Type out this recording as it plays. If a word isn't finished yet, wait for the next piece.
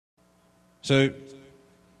So,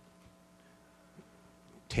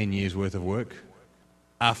 10 years worth of work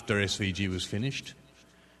after SVG was finished,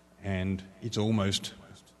 and it's almost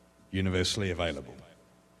universally available.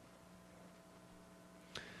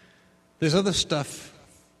 There's other stuff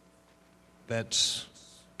that's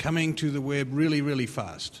coming to the web really, really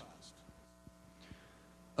fast.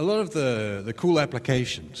 A lot of the cool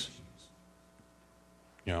applications,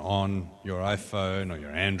 on your iPhone or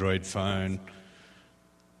your Android phone,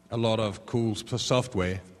 a lot of cool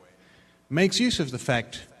software makes use of the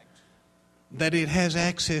fact that it has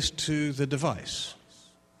access to the device,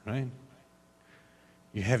 right?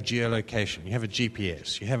 You have geolocation, you have a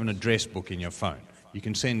GPS, you have an address book in your phone, you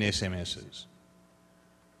can send SMSs.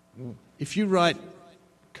 If you write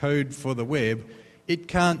code for the web, it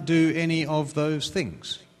can't do any of those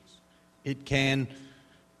things. It can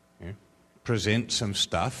present some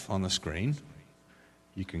stuff on the screen,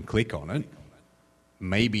 you can click on it,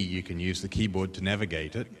 maybe you can use the keyboard to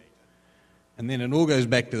navigate it, and then it all goes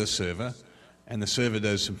back to the server, and the server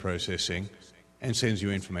does some processing and sends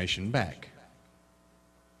you information back.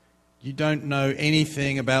 You don't know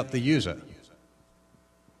anything about the user.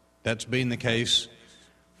 That's been the case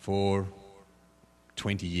for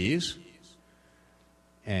 20 years,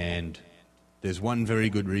 and there's one very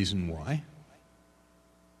good reason why.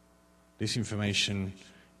 This information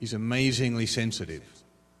is amazingly sensitive.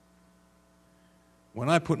 When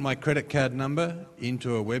I put my credit card number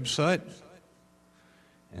into a website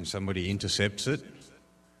and somebody intercepts it,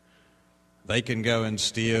 they can go and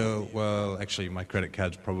steal, well, actually my credit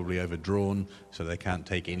card's probably overdrawn, so they can't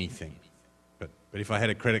take anything. But if I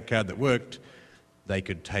had a credit card that worked, they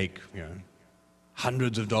could take,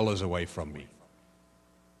 hundreds of dollars away from me.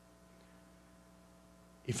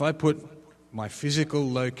 If I put my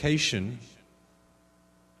physical location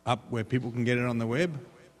up where people can get it on the web,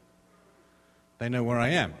 they know where I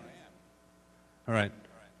am. All right.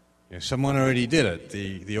 Someone already did it.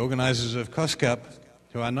 The organizers of COSCUP,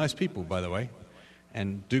 who are nice people, by the way,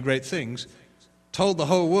 and do great things, told the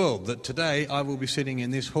whole world that today I will be sitting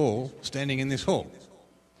in this hall, standing in this hall.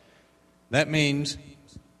 That means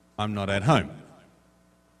I'm not at home.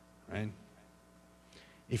 Right?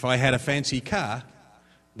 If I had a fancy car,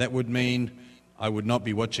 that would mean I would not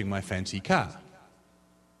be watching my fancy car.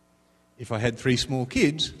 If I had 3 small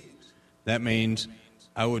kids, that means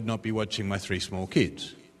I would not be watching my 3 small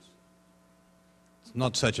kids. It's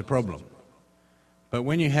not such a problem. But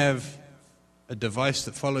when you have a device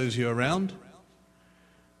that follows you around,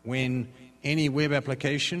 when any web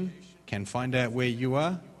application can find out where you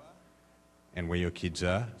are, and where your kids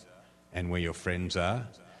are, and where your friends are,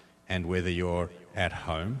 and whether you're at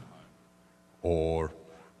home or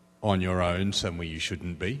on your own somewhere you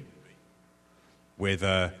shouldn't be,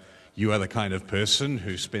 whether you are the kind of person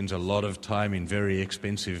who spends a lot of time in very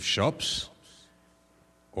expensive shops,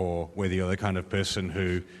 or whether you're the kind of person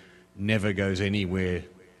who never goes anywhere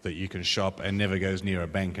that you can shop and never goes near a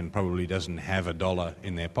bank and probably doesn't have a dollar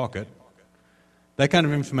in their pocket, that kind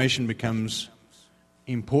of information becomes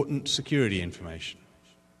important security information.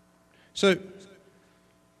 So,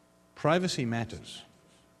 privacy matters.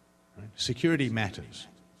 Right? Security matters.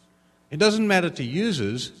 It doesn't matter to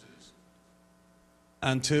users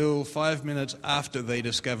until 5 minutes after they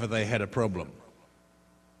discover they had a problem.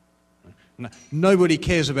 Nobody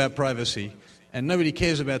cares about privacy and nobody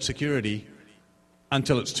cares about security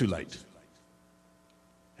until it's too late.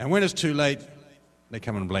 And when it's too late, they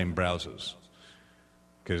come and blame browsers,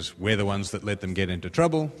 because we're the ones that let them get into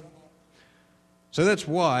trouble. So that's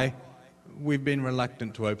why we've been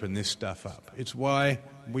reluctant to open this stuff up. It's why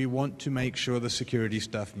we want to make sure the security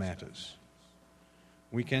stuff matters.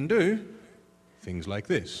 We can do things like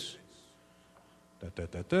this.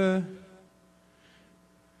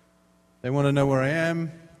 They want to know where I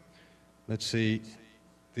am. Let's see.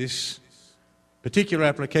 This particular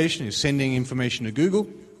application is sending information to Google.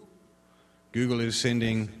 Google is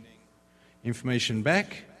sending information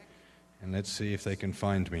back. And let's see if they can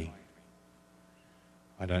find me.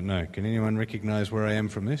 I don't know. Can anyone recognize where I am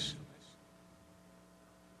from this?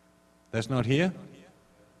 That's not here?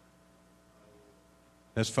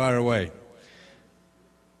 That's far away.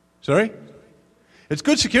 Sorry? It's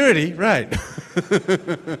good security, right.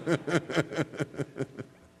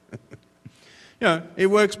 It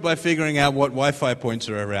works by figuring out what Wi-Fi points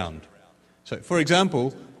are around. So, for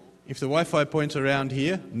example, if the Wi-Fi points around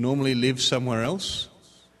here normally live somewhere else,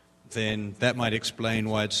 then that might explain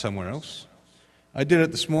why it's somewhere else. I did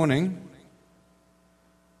it this morning.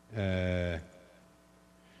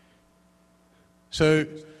 So,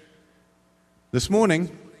 this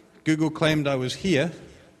morning, Google claimed I was here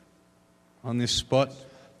on this spot.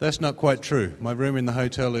 That's not quite true. My room in the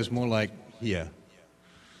hotel is more like here.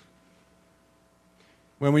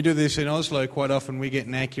 When we do this in Oslo, quite often we get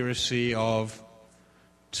an accuracy of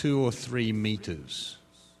 2 or 3 meters.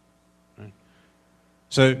 Right?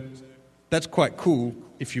 So that's quite cool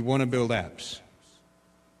if you want to build apps.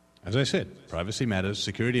 As I said, privacy matters,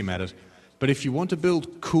 security matters. But if you want to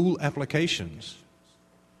build cool applications,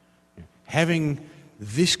 having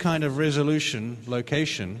this kind of resolution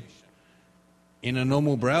location in a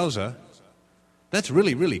normal browser, that's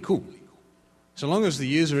really, really cool. So long as the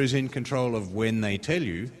user is in control of when they tell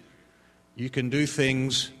you, you can do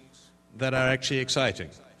things that are actually exciting.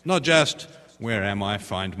 Not just, where am I,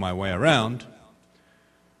 find my way around.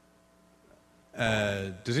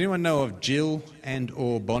 Does anyone know of Jill and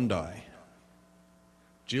or Bondi?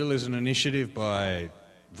 Jill is an initiative by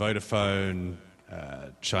Vodafone,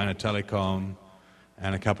 China Telecom,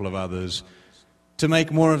 and a couple of others to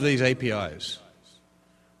make more of these APIs.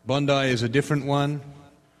 Bondi is a different one.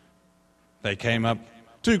 They came up,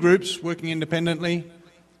 2 groups working independently,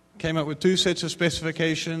 came up with 2 sets of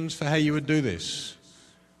specifications for how you would do this.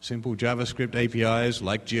 Simple JavaScript APIs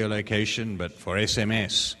like geolocation, but for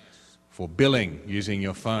SMS, for billing using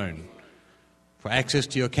your phone, for access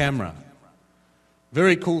to your camera.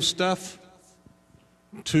 Very cool stuff.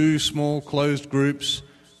 2 small closed groups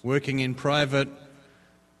working in private.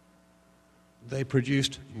 They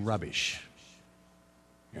produced rubbish.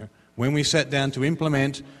 When we sat down to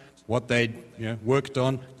implement what they'd worked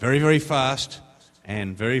on very, very fast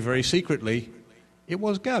and very, very secretly, it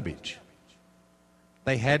was garbage.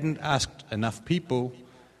 They hadn't asked enough people.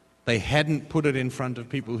 They hadn't put it in front of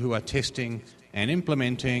people who are testing and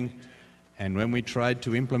implementing. And when we tried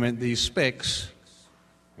to implement these specs,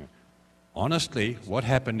 honestly, what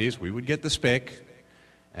happened is we would get the spec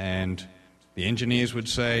and the engineers would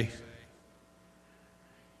say,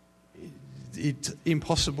 it's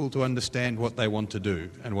impossible to understand what they want to do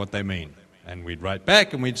and what they mean. And we'd write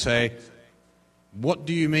back and we'd say, what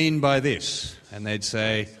do you mean by this? And they'd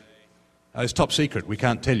say, oh, it's top secret, we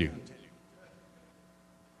can't tell you.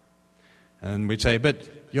 And we'd say, but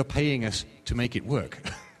you're paying us to make it work.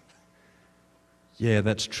 Yeah,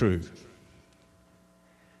 that's true.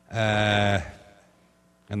 And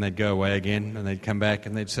they'd go away again and they'd come back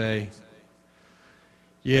and they'd say,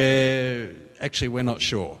 yeah, actually we're not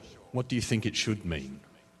sure. What do you think it should mean?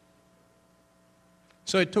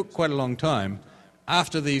 So it took quite a long time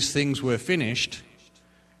after these things were finished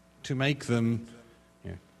to make them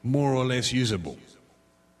more or less usable.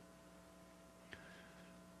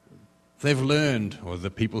 They've learned, or the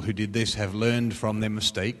people who did this have learned from their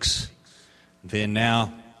mistakes. They're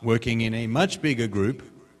now working in a much bigger group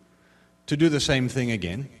to do the same thing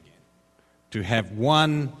again, to have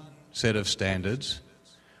one set of standards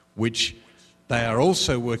which they are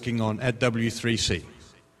also working on at W3C.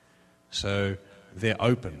 So they're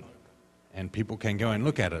open and people can go and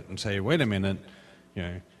look at it and say, wait a minute,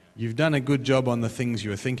 you've done a good job on the things you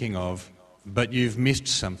were thinking of, but you've missed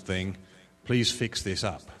something. Please fix this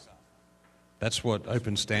up. That's what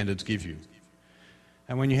open standards give you.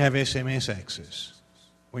 And when you have SMS access,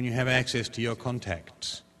 when you have access to your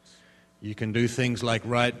contacts, you can do things like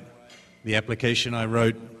write the application I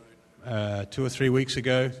wrote 2 or 3 weeks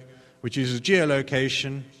ago, which uses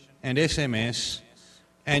geolocation and SMS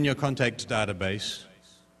and your contacts database.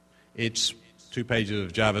 It's 2 pages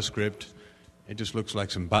of JavaScript. It just looks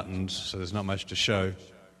like some buttons, so there's not much to show.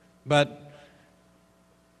 But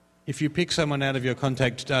if you pick someone out of your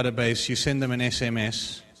contacts database, you send them an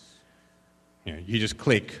SMS, you just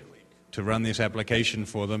click to run this application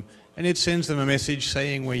for them, and it sends them a message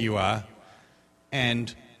saying where you are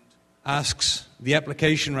and asks the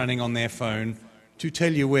application running on their phone to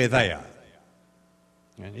tell you where they are.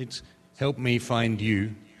 And it's help me find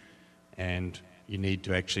you, and you need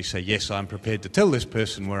to actually say, yes, I'm prepared to tell this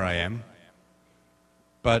person where I am,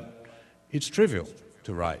 but it's trivial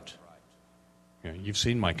to write. You've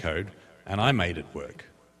seen my code, and I made it work.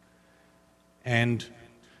 And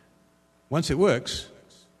once it works,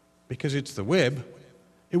 because it's the web,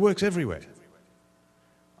 it works everywhere.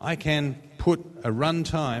 I can put a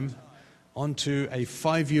runtime onto a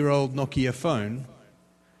 5-year-old Nokia phone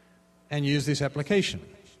and use this application.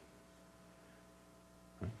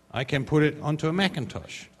 I can put it onto a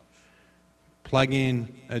Macintosh, plug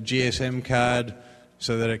in a GSM card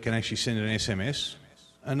so that it can actually send an SMS,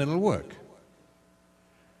 and it'll work.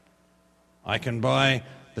 I can buy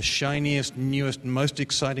the shiniest, newest, most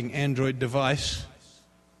exciting Android device,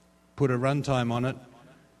 put a runtime on it,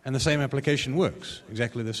 and the same application works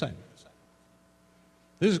exactly the same.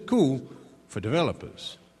 This is cool for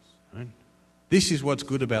developers. Right? This is what's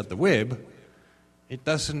good about the web. It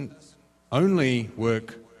doesn't only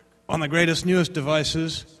work on the greatest, newest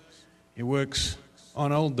devices. It works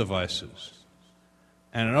on old devices.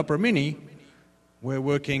 And at Opera Mini, we're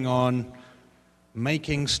working on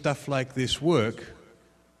making stuff like this work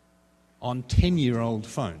on 10-year-old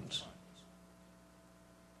phones.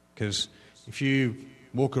 Because if you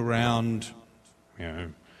walk around,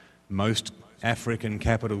 most African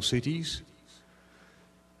capital cities,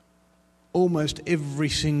 almost every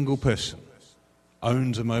single person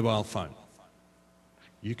owns a mobile phone.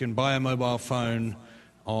 You can buy a mobile phone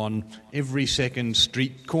on every second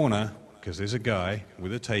street corner because there's a guy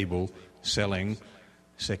with a table selling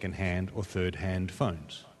second-hand or third-hand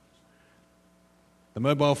phones. The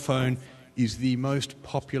mobile phone is the most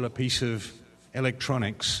popular piece of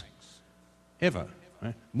electronics ever.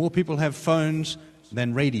 Right? More people have phones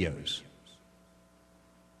than radios.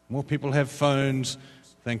 More people have phones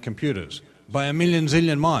than computers by a million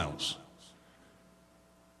zillion miles.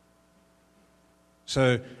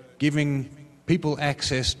 So giving people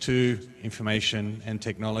access to information and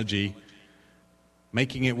technology,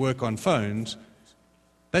 making it work on phones,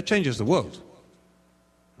 that changes the world.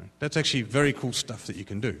 That's actually very cool stuff that you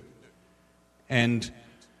can do. And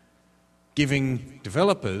giving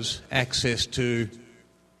developers access to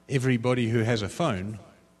everybody who has a phone,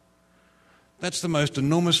 that's the most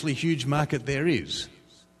enormously huge market there is.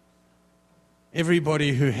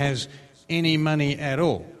 Everybody who has any money at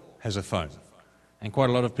all has a phone. And quite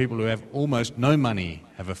a lot of people who have almost no money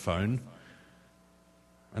have a phone.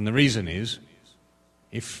 And the reason is,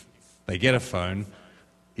 if they get a phone,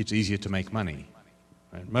 it's easier to make money.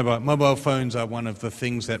 Right? Mobile phones are one of the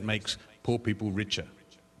things that makes poor people richer.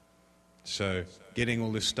 So getting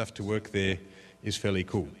all this stuff to work there is fairly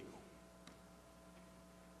cool.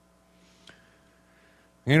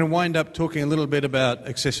 I'm going to wind up talking a little bit about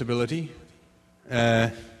accessibility.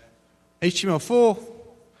 HTML5,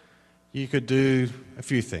 you could do a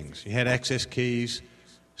few things. You had access keys,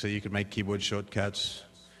 so you could make keyboard shortcuts.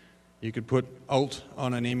 You could put Alt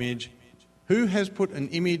on an image. Who has put an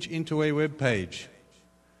image into a web page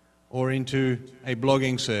or into a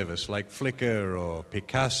blogging service like Flickr or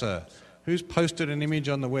Picasa? Who's posted an image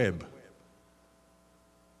on the web?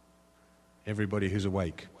 Everybody who's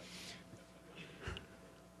awake.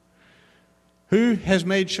 Who has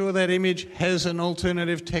made sure that image has an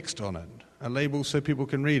alternative text on it, a label so people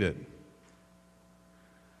can read it?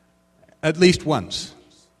 At least once.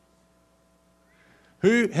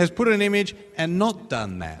 Who has put an image and not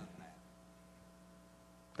done that?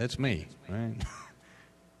 That's me, right?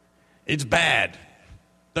 It's bad.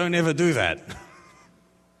 Don't ever do that.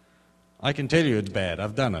 I can tell you it's bad.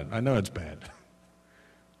 I've done it. I know it's bad.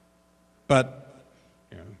 But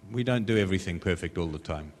we don't do everything perfect all the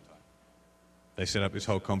time. They set up this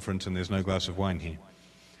whole conference and there's no glass of wine here.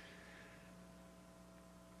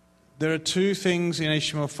 There are two things in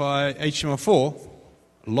HTML4,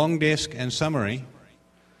 long desk and summary,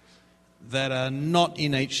 that are not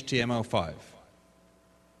in HTML5.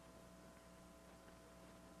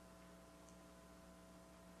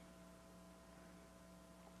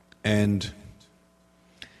 And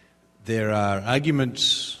there are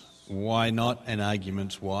arguments why not and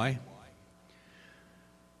arguments why.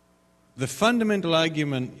 The fundamental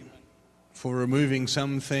argument for removing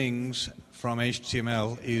some things from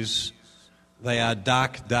HTML is they are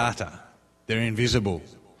dark data. They're invisible.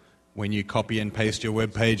 When you copy and paste your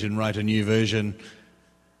web page and write a new version,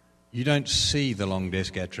 you don't see the long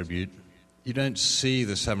desk attribute. You don't see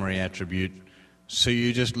the summary attribute, so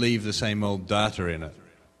you just leave the same old data in it.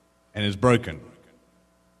 And it's broken.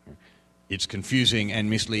 It's confusing and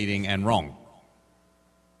misleading and wrong.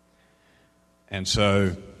 And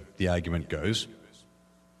so the argument goes,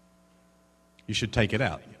 you should take it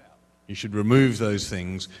out. You should remove those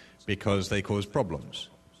things because they cause problems.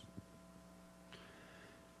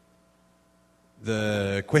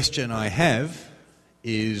 The question I have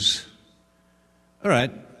is, all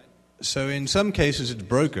right, so in some cases it's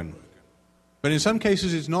broken, but in some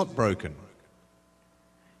cases it's not broken.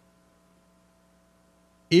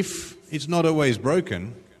 If it's not always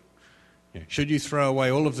broken, should you throw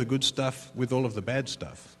away all of the good stuff with all of the bad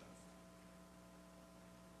stuff?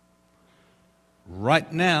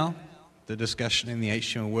 Right now, the discussion in the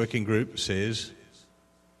HTML working group says,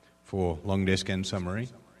 for long desk and summary,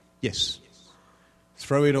 yes.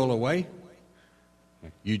 Throw it all away.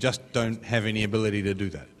 You just don't have any ability to do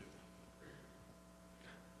that.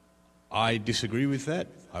 I disagree with that.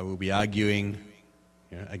 I will be arguing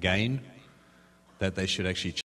again that they should actually